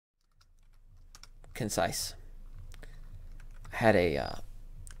concise. I had a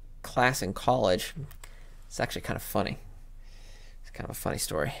class in college. It's actually kind of funny. It's kind of a funny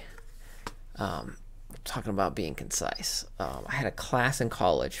story. Talking about being concise. I had a class in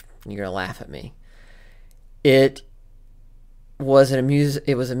college. You're gonna laugh at me. It was a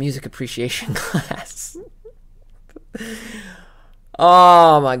music appreciation class.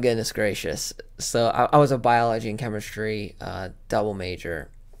 Oh my goodness gracious! So I was a biology and chemistry double major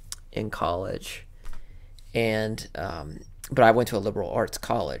in college, and but I went to a liberal arts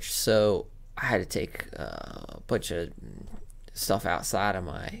college, so I had to take a bunch of stuff outside of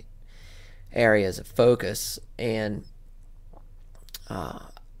my areas of focus, and I'm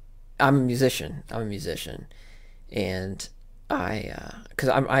a musician. And I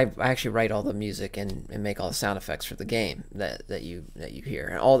actually write all the music and make all the sound effects for the game that you hear,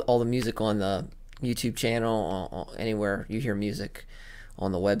 and all the music on the YouTube channel, anywhere you hear music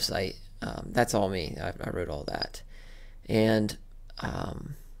on the website, that's all me. I wrote all that, and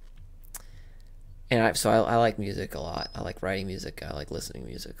so I like music a lot. I like writing music. I like listening to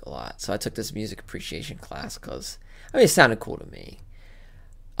music a lot. So I took this music appreciation class because it sounded cool to me.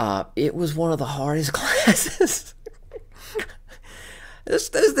 It was one of the hardest classes. Those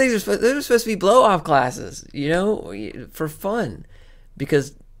things they're supposed to be blow-off classes, for fun,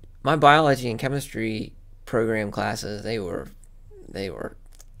 because my biology and chemistry program classes, they were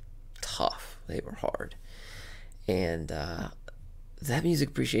tough. They were hard. And that music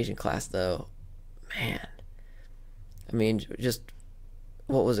appreciation class, though, man, I mean, just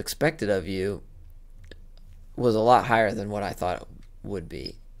what was expected of you was a lot higher than what I thought it would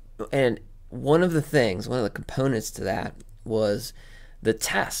be. And one of the components to that was the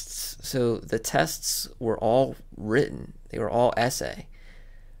tests. So the tests were all written. They were all essay.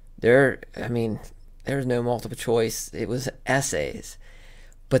 There was no multiple choice. It was essays.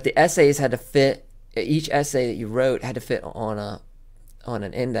 But the essays had to fit, each essay that you wrote had to fit on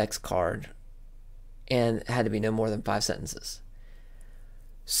an index card, and it had to be no more than 5 sentences.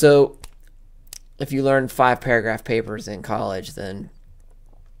 So if you learned 5-paragraph papers in college, then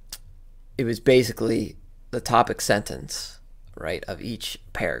it was basically the topic sentence, right, of each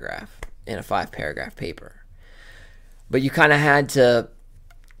paragraph in a 5-paragraph paper. But you kind of had to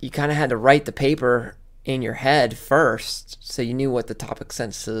write the paper in your head first, so you knew what the topic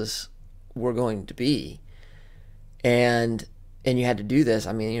sentences were going to be, and you had to do this.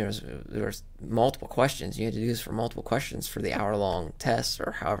 I mean, there was multiple questions. You had to do this for multiple questions for the hour-long test,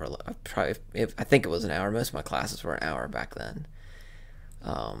 or however. I think it was an hour. Most of my classes were an hour back then.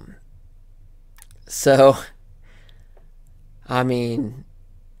 So, I mean,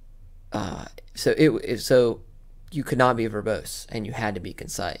 so you could not be verbose, and you had to be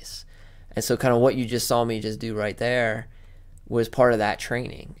concise. And so kind of what you just saw me just do right there was part of that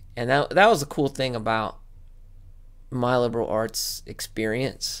training. And that was the cool thing about my liberal arts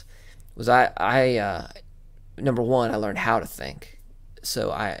experience, was I number one, I learned how to think.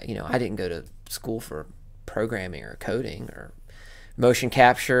 So I didn't go to school for programming or coding or motion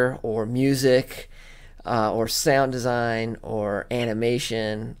capture or music or sound design or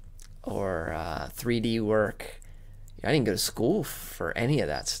animation or 3D work. I didn't go to school for any of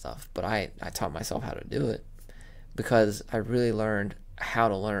that stuff, but I taught myself how to do it because I really learned how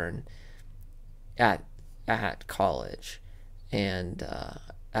to learn at college and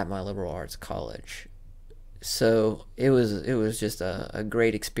at my liberal arts college. So it was just a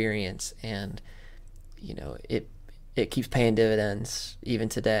great experience, and it keeps paying dividends even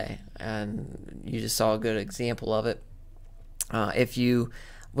today, and you just saw a good example of it. If you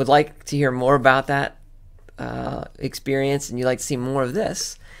would like to hear more about that experience and you'd like to see more of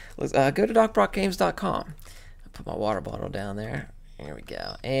this, go to docbrockgames.com. I'll put my water bottle down there. There we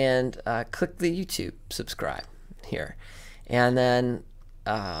go. And click the YouTube subscribe here, and then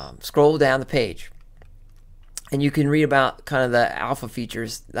scroll down the page, and you can read about kind of the alpha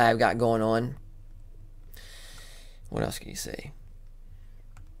features that I've got going on. What else can you see?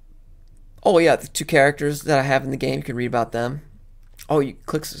 Oh yeah, the 2 characters that I have in the game, you can read about them. Oh, you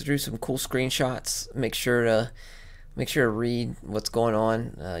click through some cool screenshots. Make sure to read what's going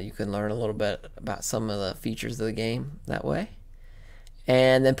on. You can learn a little bit about some of the features of the game that way.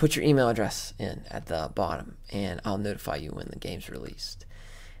 And then put your email address in at the bottom, and I'll notify you when the game's released.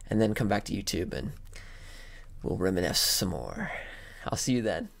 And then come back to YouTube and we'll reminisce some more. I'll see you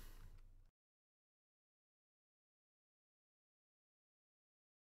then.